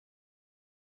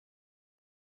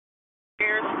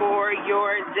Prayers for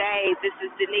your day. This is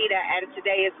Danita, and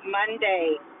today is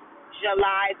Monday,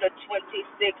 July the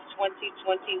 26th,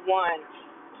 2021.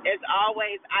 As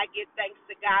always, I give thanks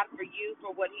to God for you,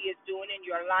 for what He is doing in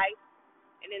your life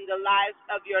and in the lives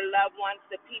of your loved ones,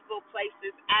 the people,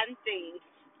 places, and things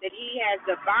that He has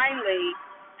divinely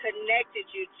connected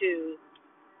you to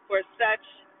for such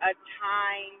a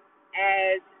time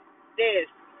as this.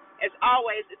 As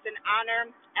always, it's an honor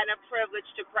and a privilege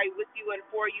to pray with you and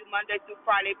for you Monday through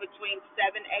Friday between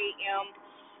 7 a.m.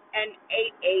 and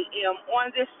 8 a.m. On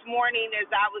this morning, as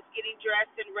I was getting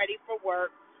dressed and ready for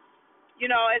work,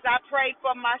 as I prayed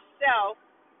for myself,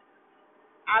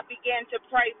 I began to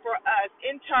pray for us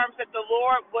in terms that the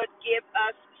Lord would give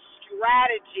us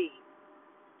strategy,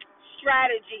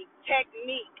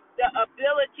 technique, the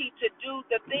ability to do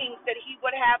the things that He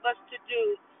would have us to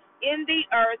do in the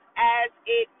earth as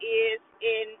it is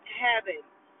in heaven.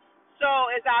 So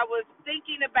as I was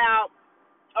thinking about,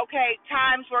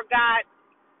 times where God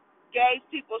gave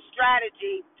people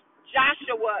strategy,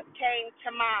 Joshua came to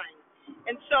mind.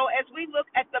 And so as we look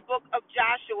at the book of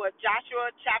Joshua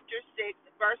chapter 6,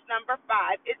 verse number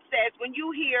 5, it says, when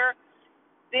you hear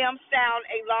them sound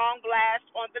a long blast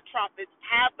on the trumpets,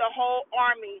 have the whole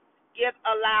army give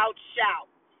a loud shout.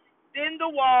 Then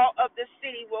the wall of the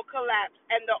city will collapse,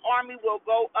 and the army will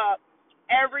go up,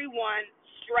 everyone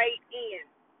straight in.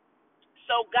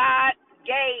 So God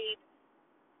gave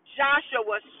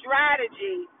Joshua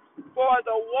strategy for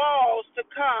the walls to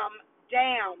come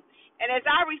down. And as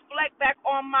I reflect back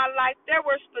on my life, there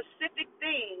were specific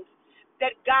things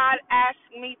that God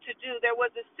asked me to do. There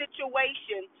was a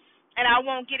situation, and I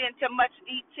won't get into much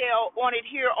detail on it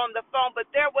here on the phone, but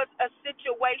there was a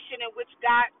situation in which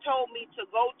God told me to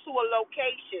go to a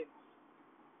location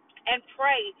and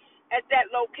pray at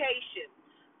that location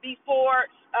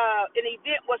before an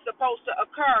event was supposed to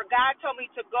occur. God told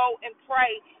me to go and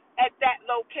pray at that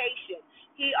location.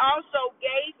 He also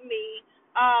gave me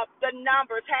the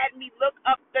numbers, had me look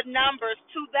up the numbers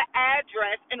to the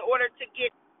address in order to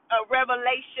get a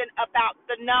revelation about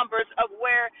the numbers of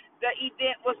where the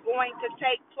event was going to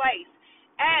take place.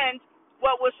 And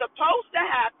what was supposed to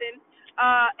happen,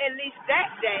 at least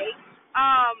that day,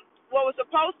 what was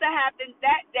supposed to happen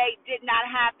that day did not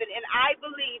happen. And I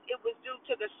believe it was due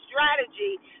to the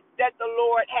strategy that the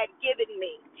Lord had given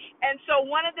me. And so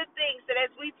one of the things that as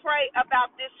we pray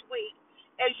about this week,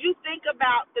 as you think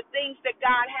about the things that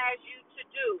God has you to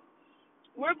do,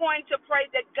 we're going to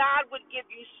pray that God would give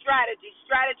you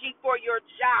strategy for your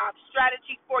job,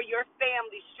 strategy for your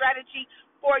family, strategy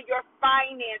for your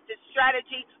finances,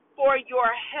 strategy for your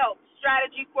health,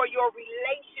 strategy for your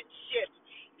relationships,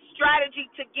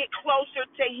 strategy to get closer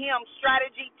to Him,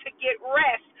 strategy to get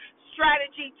rest,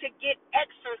 strategy to get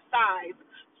exercise,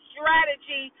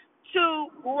 strategy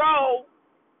to grow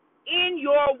in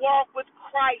your walk with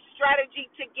Christ,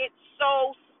 strategy to get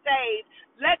souls saved.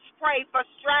 Let's pray for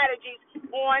strategies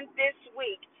on this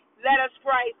week. Let us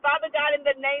pray. Father God, in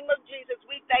the name of Jesus,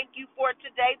 we thank you for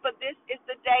today, for this is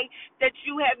the day that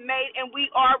you have made, and we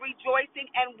are rejoicing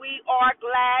and we are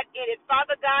glad in it.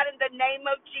 Father God, in the name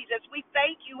of Jesus, we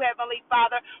thank you, Heavenly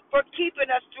Father, for keeping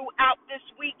us throughout this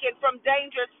weekend from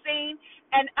danger seen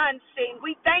and unseen.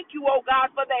 We thank you, oh God,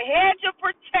 for the hedge of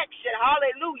protection,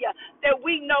 hallelujah, that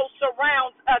we know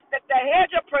surrounds us, that the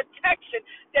hedge of protection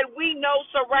that we know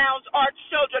surrounds our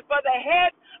children, for the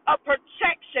hedge of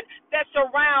protection that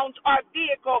surrounds our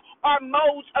vehicle, our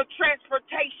modes of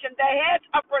transportation, the hedge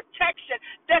of protection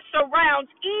that surrounds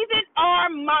even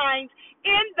our minds,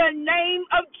 in the name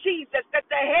of Jesus, that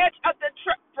the hedge of the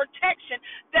protection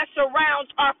that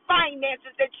surrounds our finances,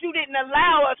 that you didn't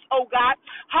allow us, oh God,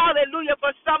 hallelujah,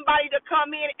 for somebody to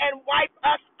come in and wipe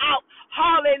us out,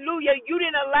 hallelujah, you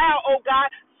didn't allow, oh God,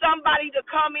 somebody to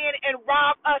come in and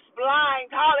rob us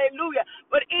blind, hallelujah,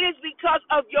 but it is because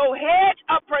of your hedge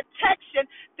of protection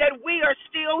that we are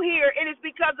still here. It is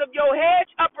because of your hedge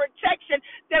of protection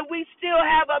that we still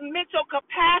have a mental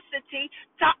capacity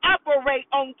to operate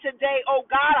on today, oh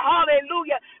God,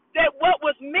 hallelujah, that what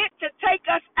was meant to take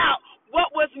us out, what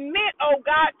was meant, oh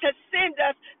God, to send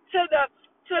us to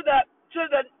the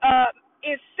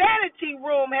insanity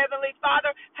room, Heavenly Father,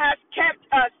 has kept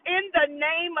us in the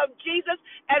name of Jesus,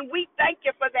 and we thank you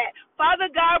for that. Father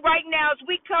God, right now, as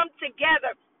we come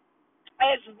together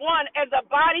as one, as a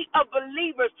body of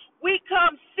believers, we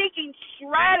come seeking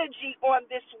strategy on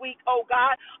this week, oh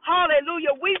God.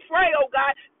 Hallelujah. We pray, oh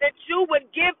God, that you would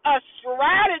give us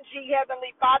strategy,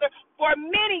 Heavenly Father, for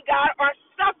many, God, are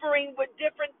suffering with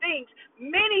different things.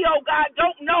 Many, oh God,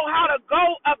 don't know how to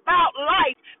go about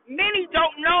life. Many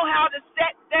don't know how to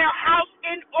set their house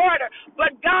in order.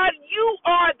 But God, you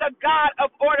are the God of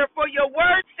order, for your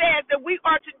word says that we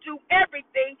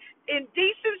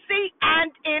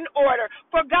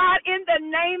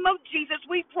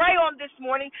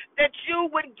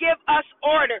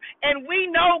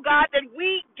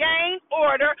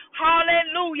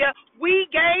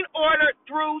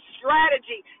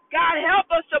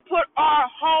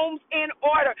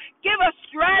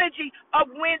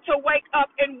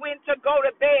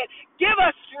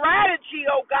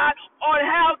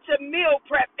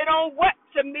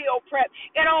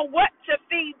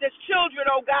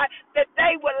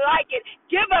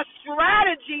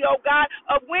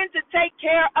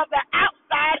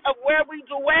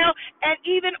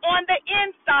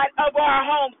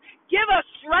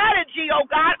strategy, oh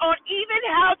God, on even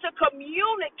how to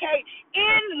communicate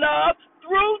in love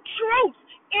through truth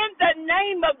in the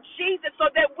name of Jesus, so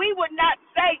that we would not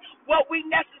say what we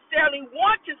necessarily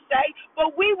want to say,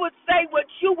 but we would say what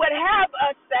you would have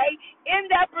us say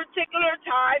in that particular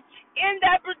time, in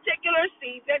that particular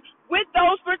season, with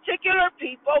those particular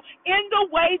people, in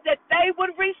the way that they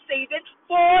would receive it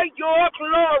for your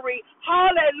glory.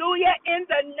 Hallelujah, in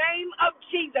the name of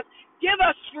Jesus. Give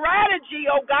us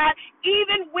strategy, oh God,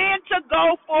 even when to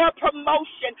go for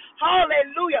promotion.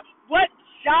 Hallelujah. What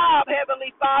job,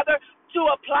 Heavenly Father, to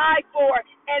apply for,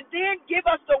 and then give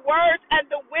us the words and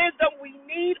the wisdom we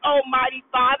need, Almighty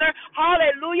Father,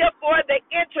 hallelujah, for the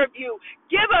interview.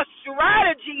 Give us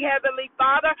strategy, Heavenly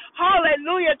Father,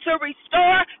 hallelujah, to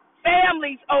restore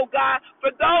families, oh God,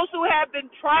 for those who have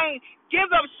been praying. Give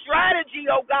them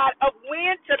strategy, oh God, of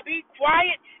when to be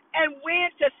quiet and when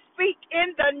to speak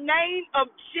in the name of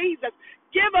Jesus.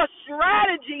 Give us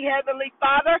strategy, Heavenly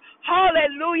Father,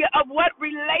 hallelujah, of what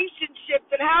relationships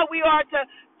and how we are to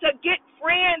get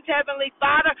friends, Heavenly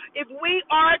Father, if we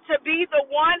are to be the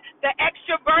one, the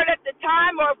extrovert at the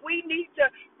time, or if we need to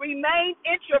remain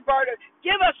introverted.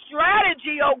 Give us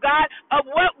strategy, oh God, of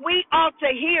what we ought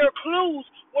to hear, clues.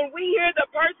 When we hear the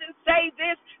person say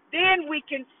this, then we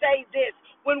can say this.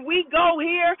 When we go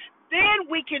here,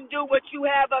 then we can do what you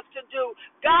have us to do.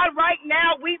 God, right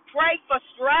now we pray for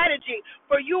strategy,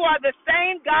 for you are the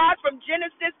same God from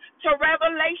Genesis to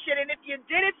Revelation. And if you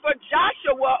did it for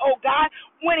Joshua, oh God,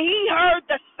 when he heard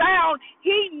the sound,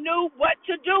 he knew what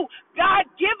to do. God,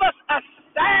 give us a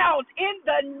sound in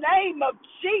the name of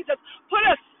Jesus. Put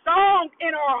a song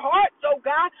in our hearts, oh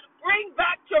God. Bring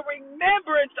back to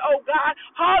remembrance, oh God,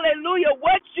 hallelujah,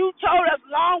 what you told us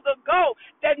long ago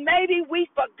that maybe we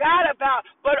forgot about.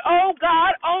 But, oh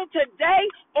God, on today,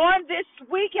 on this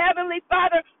week, Heavenly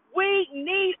Father, we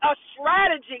need a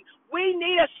strategy. We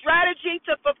need a strategy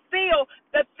to fulfill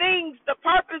the things, the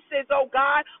purposes, oh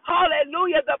God,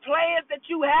 hallelujah, the plans that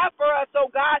you have for us,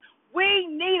 oh God. We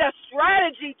need a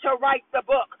strategy to write the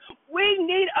book. We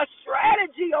need a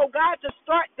strategy, oh God, to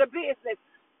start the business.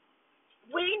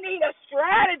 We need a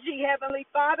strategy, Heavenly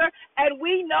Father, and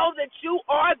we know that you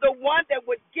are the one that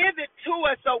would give it to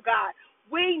us, oh God.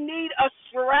 We need a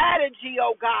strategy,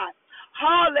 oh God.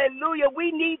 Hallelujah.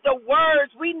 We need the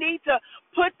words. We need to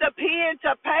put the pen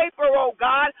to paper, oh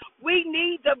God. We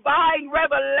need divine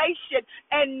revelation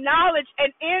and knowledge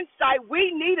and insight.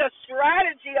 We need a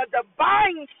strategy, a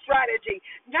divine strategy,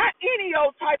 not any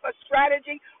old type of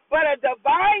strategy, but a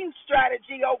divine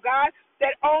strategy, oh God,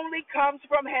 that only comes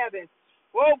from heaven.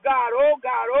 Oh God, oh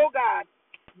God, oh God.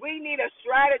 We need a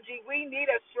strategy. We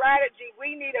need a strategy.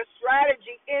 We need a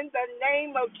strategy in the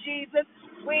name of Jesus.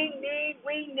 We need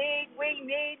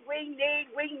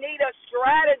a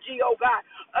strategy, oh God.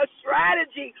 A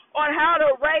strategy on how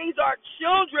to raise our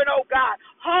children, oh God.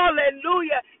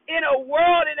 Hallelujah. In a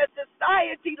world, in a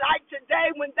society like today,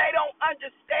 when they don't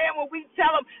understand, when we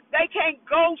tell them they can't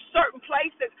go certain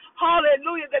places,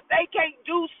 hallelujah, that they can't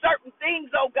do certain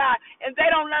things, oh God, and they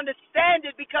don't understand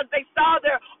it because they saw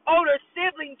their older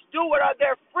siblings do it or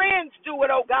their friends do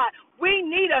it, oh God. We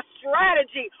need a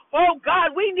strategy. Oh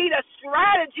God, we need a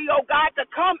strategy, oh God, to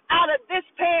come out of this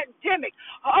pandemic.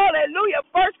 Hallelujah.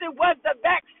 First it was the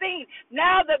vaccine.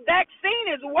 Now the vaccine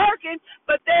is working,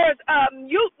 but there's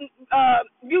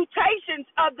mutations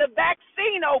of the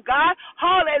vaccine, oh God.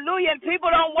 Hallelujah. And people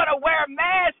don't want to wear a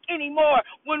mask anymore,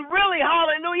 when really,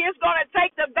 hallelujah, it's going to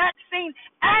take the vaccine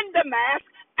and the mask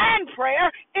and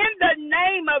prayer in the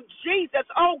name of Jesus.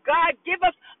 Oh God, give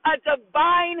us a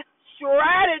divine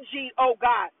strategy, oh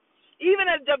God. Even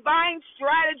a divine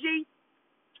strategy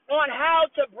on how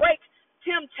to break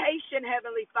temptation,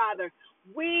 Heavenly Father.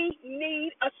 We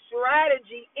need a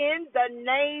strategy in the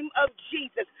name of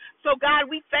Jesus. So, God,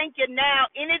 we thank you now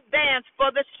in advance for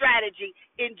the strategy.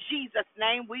 In Jesus'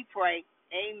 name we pray.